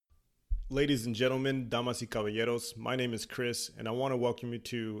Ladies and gentlemen, damas y caballeros, my name is Chris, and I want to welcome you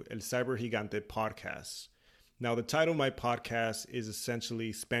to El Cyber Gigante podcast. Now, the title of my podcast is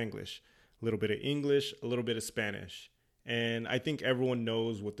essentially Spanglish, a little bit of English, a little bit of Spanish. And I think everyone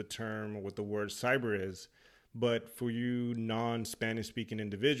knows what the term or what the word cyber is. But for you non-Spanish speaking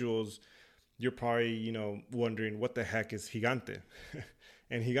individuals, you're probably, wondering what the heck is gigante?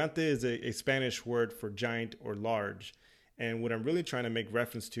 And gigante is a Spanish word for giant or large. And what I'm really trying to make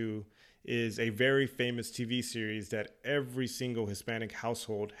reference to is a very famous TV series that every single Hispanic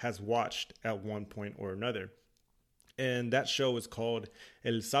household has watched at one point or another. And that show is called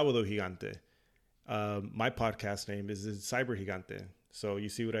El Sábado Gigante. My podcast name is Cyber Gigante. So you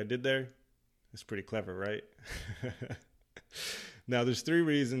see what I did there? It's pretty clever, right? Now, there's three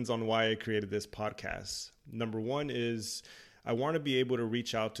reasons on why I created this podcast. Number one is I want to be able to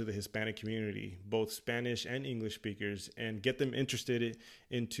reach out to the Hispanic community, both Spanish and English speakers, and get them interested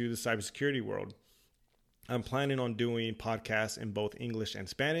into the cybersecurity world. I'm planning on doing podcasts in both English and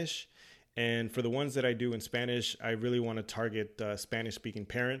Spanish. And for the ones that I do in Spanish, I really want to target Spanish-speaking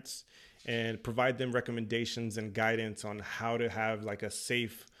parents and provide them recommendations and guidance on how to have like a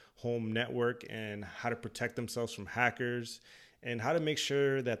safe home network and how to protect themselves from hackers and how to make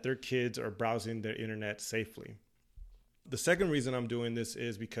sure that their kids are browsing the internet safely. The second reason I'm doing this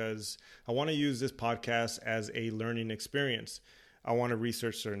is because I want to use this podcast as a learning experience. I want to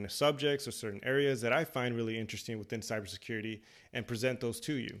research certain subjects or certain areas that I find really interesting within cybersecurity and present those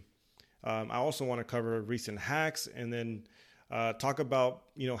to you. I also want to cover recent hacks and then talk about,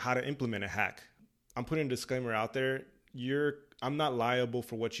 how to implement a hack. I'm putting a disclaimer out there. I'm not liable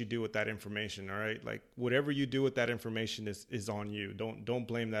for what you do with that information. All right. Like whatever you do with that information is on you. Don't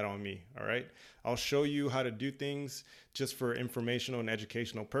blame that on me. All right. I'll show you how to do things just for informational and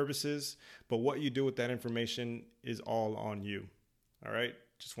educational purposes. But what you do with that information is all on you. All right.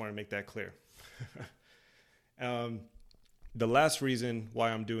 Just want to make that clear. The last reason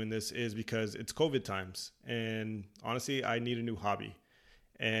why I'm doing this is because it's COVID times. And honestly, I need a new hobby.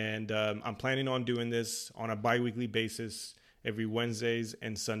 And I'm planning on doing this on a bi-weekly basis every Wednesdays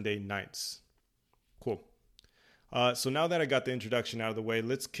and Sunday nights. Cool. So now that I got the introduction out of the way,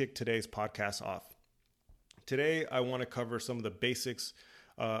 let's kick today's podcast off. Today, I want to cover some of the basics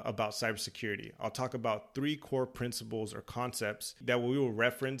about cybersecurity. I'll talk about three core principles or concepts that we will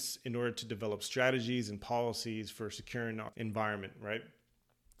reference in order to develop strategies and policies for securing our environment, right?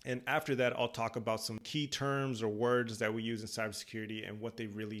 And after that, I'll talk about some key terms or words that we use in cybersecurity and what they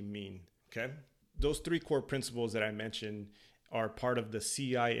really mean, okay? Those three core principles that I mentioned are part of the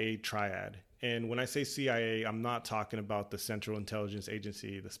CIA Triad. And when I say CIA, I'm not talking about the Central Intelligence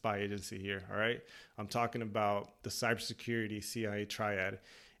Agency, the spy agency here, all right? I'm talking about the cybersecurity CIA Triad.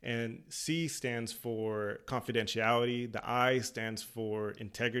 And C stands for confidentiality, the I stands for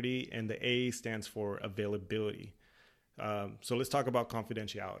integrity, and the A stands for availability. So let's talk about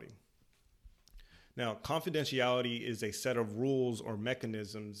confidentiality. Now, confidentiality is a set of rules or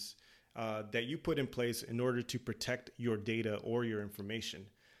mechanisms that you put in place in order to protect your data or your information.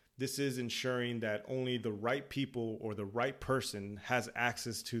 This is ensuring that only the right people or the right person has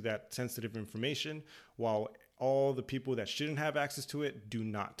access to that sensitive information, while all the people that shouldn't have access to it do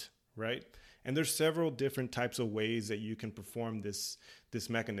not, right? And there's several different types of ways that you can perform this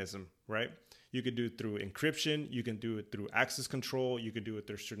mechanism, right? You could do it through encryption. You can do it through access control. You could do it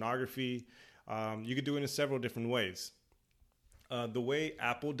through stenography. You could do it in several different ways. The way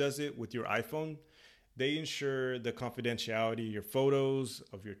Apple does it with your iPhone, they ensure the confidentiality of your photos,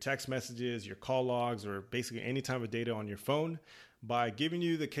 of your text messages, your call logs, or basically any type of data on your phone by giving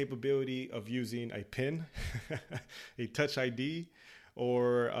you the capability of using a PIN, a Touch ID,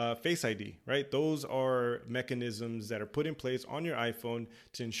 or Face ID, right? Those are mechanisms that are put in place on your iPhone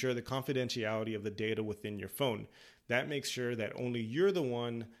to ensure the confidentiality of the data within your phone. That makes sure that only you're the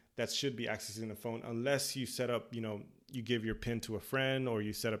one that should be accessing the phone, unless you set up, you give your PIN to a friend, or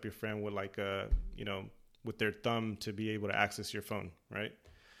you set up your friend with like a, with their thumb to be able to access your phone, right?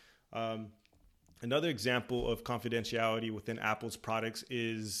 Another example of confidentiality within Apple's products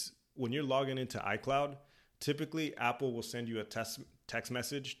is when you're logging into iCloud, typically Apple will send you a text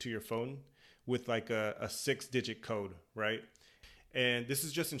message to your phone with like a 6-digit code, right? And this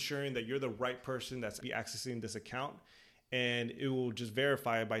is just ensuring that you're the right person that's be accessing this account, and it will just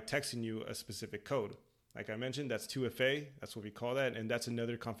verify it by texting you a specific code. Like I mentioned, that's 2FA. That's what we call that. And that's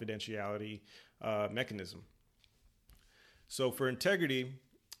another confidentiality mechanism. So for integrity,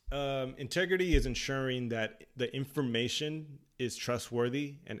 integrity is ensuring that the information is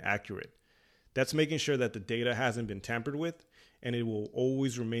trustworthy and accurate. That's making sure that the data hasn't been tampered with, and it will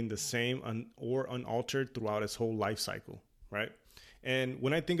always remain the same or unaltered throughout its whole life cycle, right? And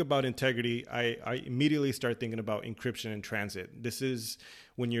when I think about integrity, I immediately start thinking about encryption in transit. This is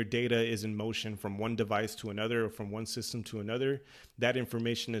when your data is in motion from one device to another or from one system to another. That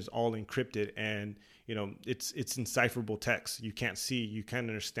information is all encrypted, and it's indecipherable text. You can't see, you can't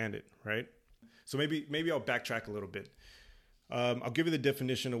understand it, right? So maybe I'll backtrack a little bit. I'll give you the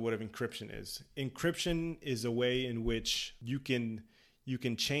definition of what encryption is. Encryption is a way in which you can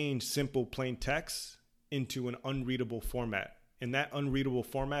change simple plain text into an unreadable format. And that unreadable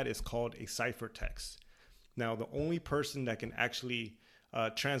format is called a ciphertext. Now, the only person that can actually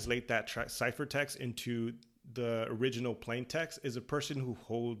translate that ciphertext into the original plain text is a person who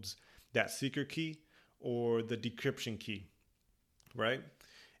holds that secret key or the decryption key, right?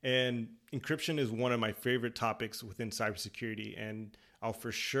 And encryption is one of my favorite topics within cybersecurity, and I'll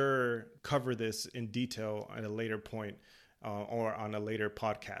for sure cover this in detail at a later point or on a later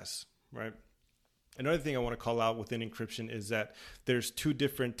podcast, right? Another thing I want to call out within encryption is that there's two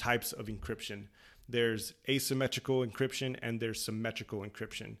different types of encryption. There's asymmetrical encryption and there's symmetrical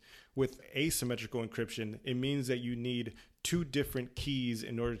encryption. With asymmetrical encryption, it means that you need two different keys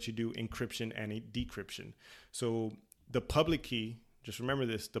in order to do encryption and decryption. So the public key, just remember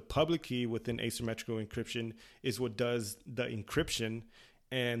this, the public key within asymmetrical encryption is what does the encryption,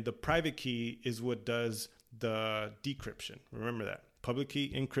 and the private key is what does the decryption. Remember that. Public key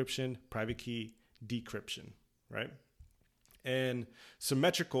encryption, private key decryption, right? And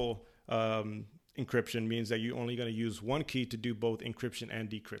symmetrical encryption means that you're only going to use one key to do both encryption and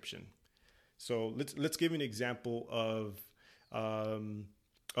decryption. So let's give you an example of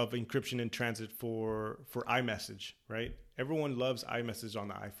encryption in transit for iMessage, right? Everyone loves iMessage on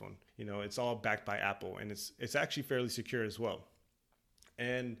the iPhone. It's all backed by Apple, and it's actually fairly secure as well.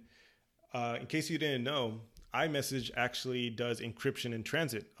 And in case you didn't know, iMessage actually does encryption in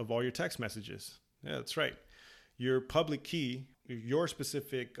transit of all your text messages. Yeah, that's right. Your public key, your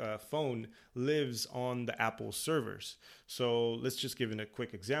specific phone, lives on the Apple servers. So let's just give it a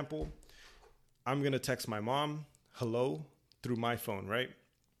quick example. I'm going to text my mom, hello, through my phone, right?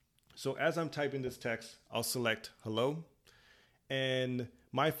 So as I'm typing this text, I'll select hello, and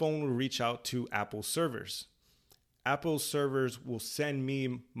my phone will reach out to Apple servers. Apple servers will send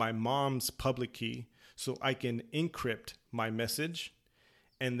me my mom's public key so I can encrypt my message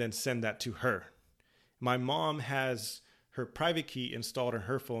and then send that to her. My mom has her private key installed on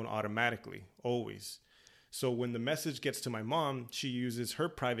her phone automatically, always. So when the message gets to my mom, she uses her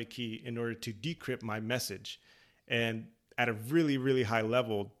private key in order to decrypt my message. And at a really, really high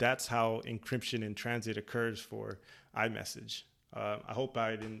level, that's how encryption in transit occurs for iMessage. I hope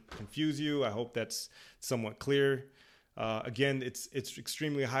I didn't confuse you. I hope that's somewhat clear. Again, it's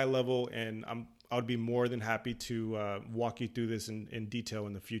extremely high level, and I would be more than happy to walk you through this in detail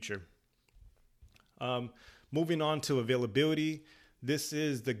in the future. Moving on to availability, this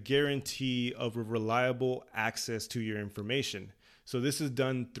is the guarantee of a reliable access to your information. So this is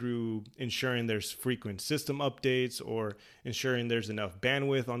done through ensuring there's frequent system updates, or ensuring there's enough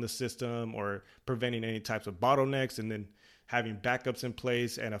bandwidth on the system, or preventing any types of bottlenecks, and then having backups in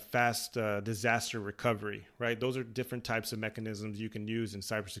place and a fast disaster recovery, right? Those are different types of mechanisms you can use in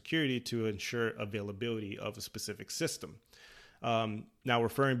cybersecurity to ensure availability of a specific system. Now,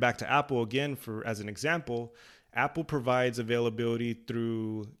 referring back to Apple again, as an example, Apple provides availability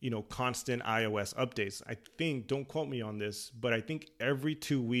through, constant iOS updates. I think, don't quote me on this, but I think every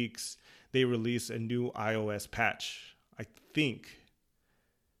 2 weeks they release a new iOS patch. I think.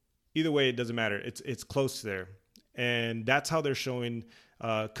 Either way, it doesn't matter. It's close there. And that's how they're showing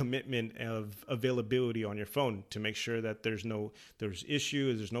commitment of availability on your phone, to make sure that there's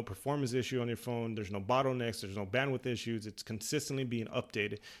issues, there's no performance issue on your phone, there's no bottlenecks, there's no bandwidth issues. It's consistently being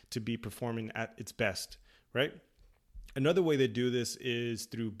updated to be performing at its best, right? Another way they do this is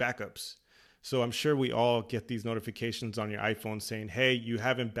through backups. So I'm sure we all get these notifications on your iPhone saying, hey, you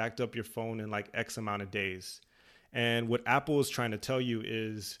haven't backed up your phone in like X amount of days. And what Apple is trying to tell you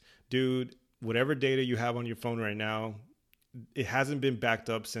is, dude, whatever data you have on your phone right now, it hasn't been backed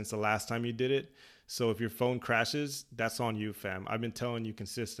up since the last time you did it. So if your phone crashes, that's on you, fam. I've been telling you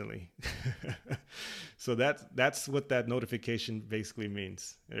consistently. So that's what that notification basically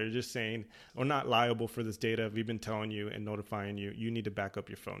means. They're just saying, we're not liable for this data. We've been telling you and notifying you, you need to back up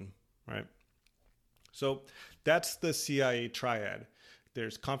your phone, right? So that's the CIA Triad.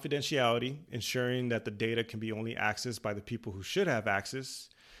 There's confidentiality, ensuring that the data can be only accessed by the people who should have access.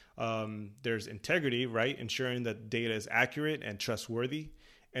 There's integrity, right? Ensuring that data is accurate and trustworthy.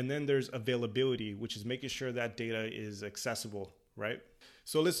 And then there's availability, which is making sure that data is accessible, right?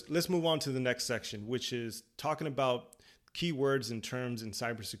 So let's move on to the next section, which is talking about keywords and terms in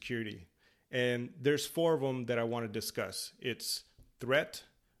cybersecurity. And there's 4 of them that I want to discuss. It's threat,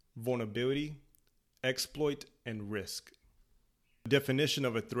 vulnerability, exploit, and risk. The definition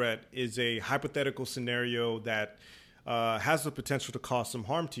of a threat is a hypothetical scenario that has the potential to cause some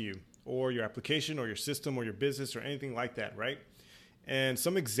harm to you or your application or your system or your business or anything like that, right? And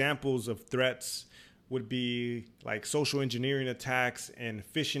some examples of threats would be like social engineering attacks and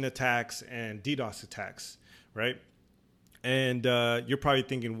phishing attacks and DDoS attacks, right? And you're probably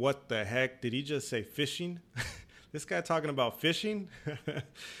thinking, what the heck? Did he just say phishing? This guy talking about phishing?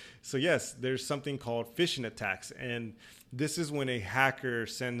 So yes, there's something called phishing attacks. And this is when a hacker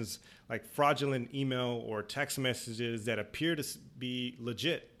sends like fraudulent email or text messages that appear to be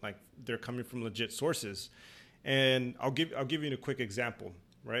legit, like they're coming from legit sources. And I'll give you a quick example,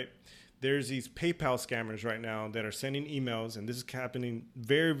 right? There's these PayPal scammers right now that are sending emails, and this is happening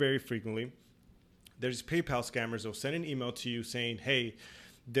very, very frequently. There's PayPal scammers that will send an email to you saying, hey,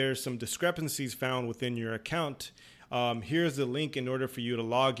 there's some discrepancies found within your account. Here's the link in order for you to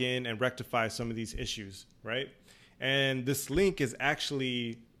log in and rectify some of these issues, right? And this link is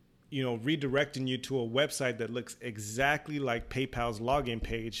actually, redirecting you to a website that looks exactly like PayPal's login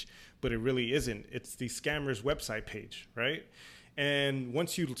page, but it really isn't. It's the scammer's website page, right? And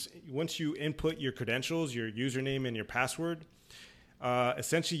once you input your credentials, your username and your password,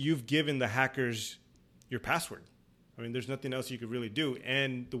 essentially you've given the hackers your password. I mean, there's nothing else you could really do.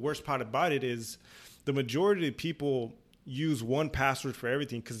 And the worst part about it is the majority of people use one password for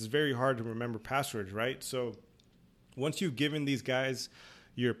everything because it's very hard to remember passwords, right? So once you've given these guys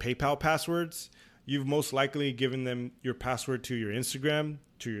your PayPal passwords, you've most likely given them your password to your Instagram,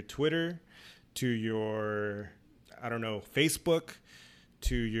 to your Twitter, to your, Facebook,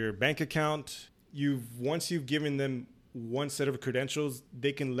 to your bank account. Once you've given them one set of credentials,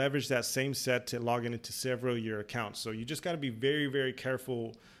 they can leverage that same set to log into several of your accounts. So you just got to be very, very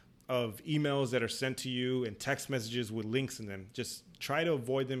careful of emails that are sent to you and text messages with links in them. Just try to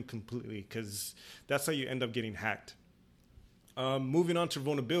avoid them completely because that's how you end up getting hacked. Moving on to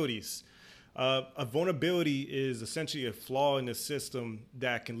vulnerabilities. A vulnerability is essentially a flaw in the system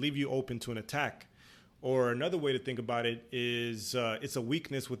that can leave you open to an attack. Or another way to think about it is it's a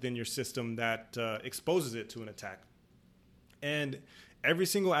weakness within your system that exposes it to an attack. And every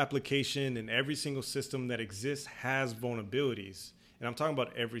single application and every single system that exists has vulnerabilities. And I'm talking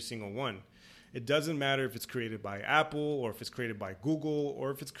about every single one. It doesn't matter if it's created by Apple or if it's created by Google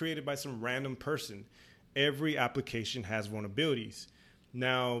or if it's created by some random person. Every application has vulnerabilities.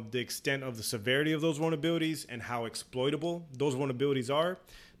 Now, the extent of the severity of those vulnerabilities and how exploitable those vulnerabilities are,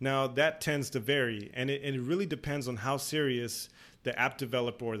 now that tends to vary. And it really depends on how serious the app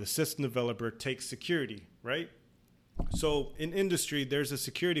developer or the system developer takes security, right? So in industry, there's a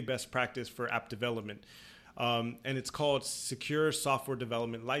security best practice for app development, and it's called Secure Software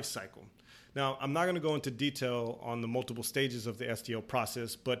Development Lifecycle. Now, I'm not going to go into detail on the multiple stages of the SDL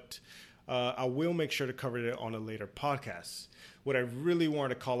process, but I will make sure to cover it on a later podcast. What I really want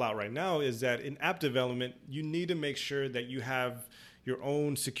to call out right now is that in app development, you need to make sure that you have your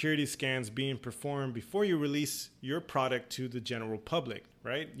own security scans being performed before you release your product to the general public,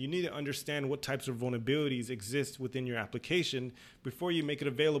 right? You need to understand what types of vulnerabilities exist within your application before you make it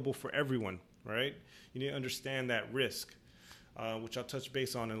available for everyone, right? You need to understand that risk, which I'll touch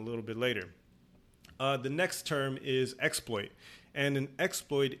base on in a little bit later. The next term is exploit. And an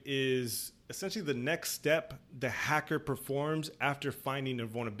exploit is essentially the next step the hacker performs after finding a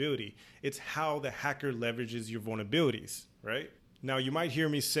vulnerability. It's how the hacker leverages your vulnerabilities, right? Now, you might hear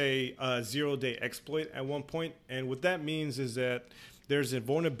me say zero-day exploit at one point. And what that means is that there's a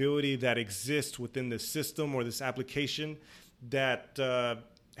vulnerability that exists within the system or this application that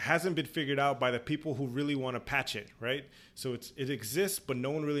hasn't been figured out by the people who really want to patch it, right? So it exists, but no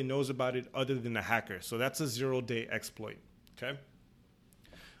one really knows about it other than the hacker. So that's a zero-day exploit, okay?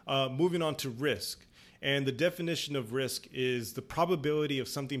 Moving on to risk. And the definition of risk is the probability of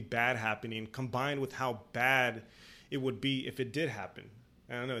something bad happening combined with how bad it would be if it did happen.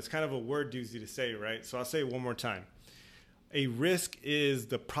 I don't know, it's kind of a word doozy to say, right? So I'll say it one more time. A risk is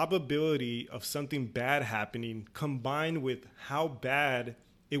the probability of something bad happening combined with how bad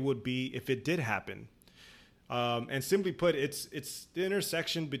it would be if it did happen. And simply put, it's the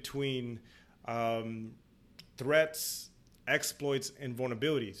intersection between threats, exploits, and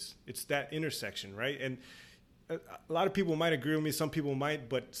vulnerabilities. It's that intersection, right? And a lot of people might agree with me, some people might,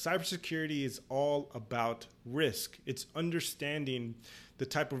 but cybersecurity is all about risk. It's understanding the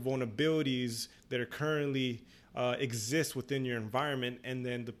type of vulnerabilities that are currently exist within your environment, and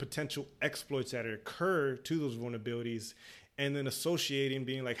then the potential exploits that occur to those vulnerabilities, and then associating,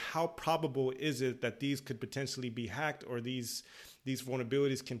 being like, how probable is it that these could potentially be hacked or these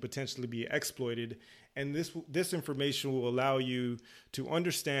vulnerabilities can potentially be exploited, And this information will allow you to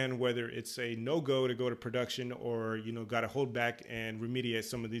understand whether it's a no-go to go to production or, got to hold back and remediate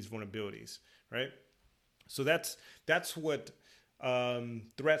some of these vulnerabilities, right? So that's what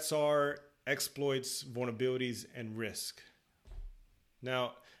threats are, exploits, vulnerabilities, and risk.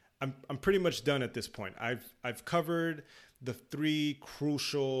 Now, I'm pretty much done at this point. I've covered the 3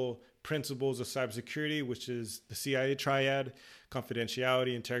 crucial principles of cybersecurity, which is the CIA Triad: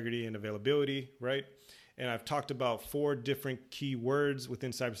 confidentiality, integrity, and availability, right? And I've talked about 4 different key words within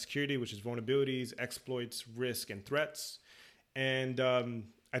cybersecurity, which is vulnerabilities, exploits, risk, and threats. And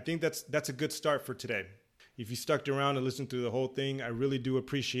I think that's a good start for today. If you stuck around and listened through the whole thing, I really do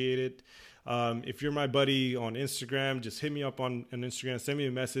appreciate it. If you're my buddy on Instagram, just hit me up on Instagram, send me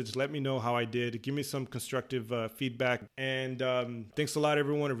a message, let me know how I did, give me some constructive feedback. And thanks a lot,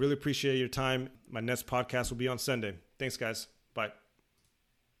 everyone. I really appreciate your time. My next podcast will be on Sunday. Thanks, guys. Bye.